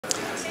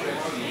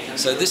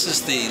So this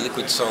is the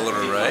liquid solar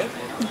array.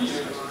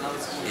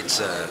 It's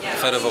a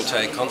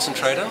photovoltaic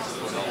concentrator,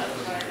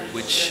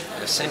 which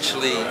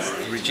essentially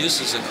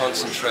reduces a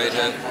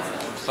concentrator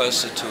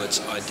closer to its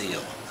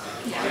ideal.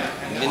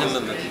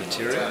 Minimum of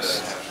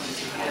materials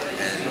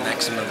and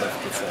maximum of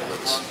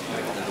performance.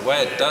 And the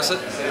way it does it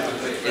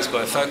is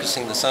by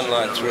focusing the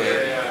sunlight through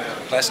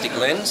a plastic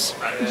lens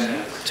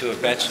to a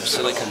batch of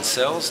silicon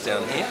cells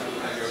down here.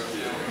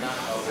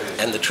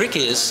 And the trick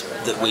is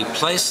that we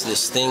place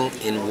this thing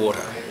in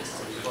water.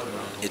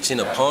 It's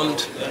in a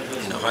pond,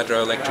 in a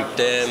hydroelectric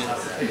dam,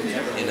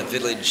 in a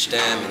village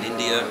dam in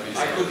India,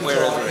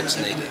 wherever it's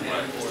needed.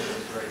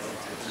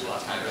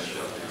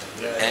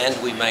 And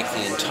we make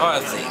the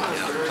entire thing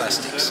out of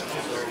plastics.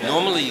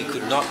 Normally you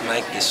could not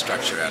make this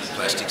structure out of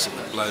plastics, it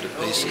would blow to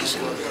pieces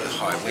in a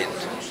high wind.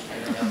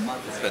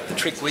 But the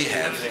trick we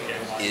have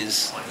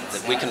is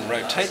that we can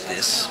rotate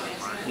this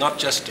not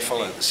just to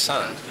follow the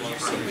sun,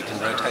 but we can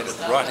rotate it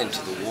right into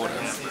the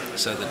water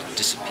so that it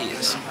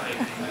disappears.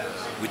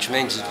 Which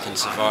means it can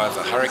survive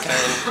a hurricane,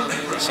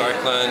 a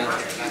cyclone,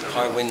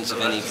 high winds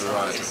of any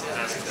variety,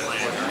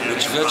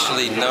 which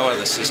virtually no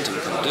other system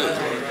can do.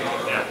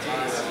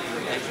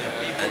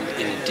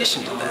 And in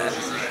addition to that,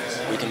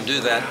 we can do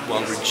that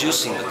while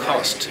reducing the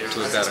cost to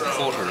about a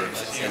quarter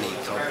of any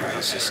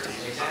comparable system.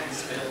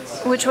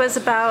 Which was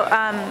about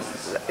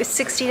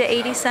 60 to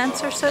 80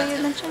 cents or so, you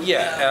mentioned?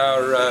 Yeah,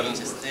 our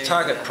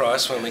target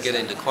price when we get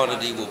into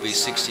quantity will be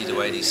 60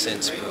 to 80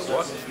 cents per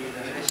watt.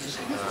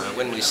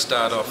 When we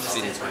start off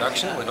in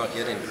production, we're not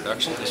yet in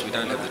production because we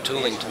don't have the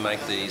tooling to make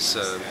these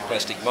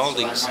plastic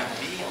mouldings,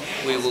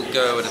 we will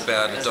go at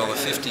about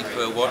 $1.50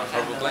 per watt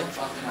probably.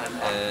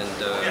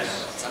 And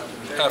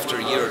after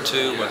a year or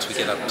two, once we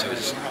get up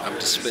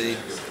to speed,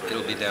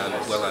 it'll be down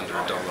well under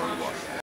 $1 a watt.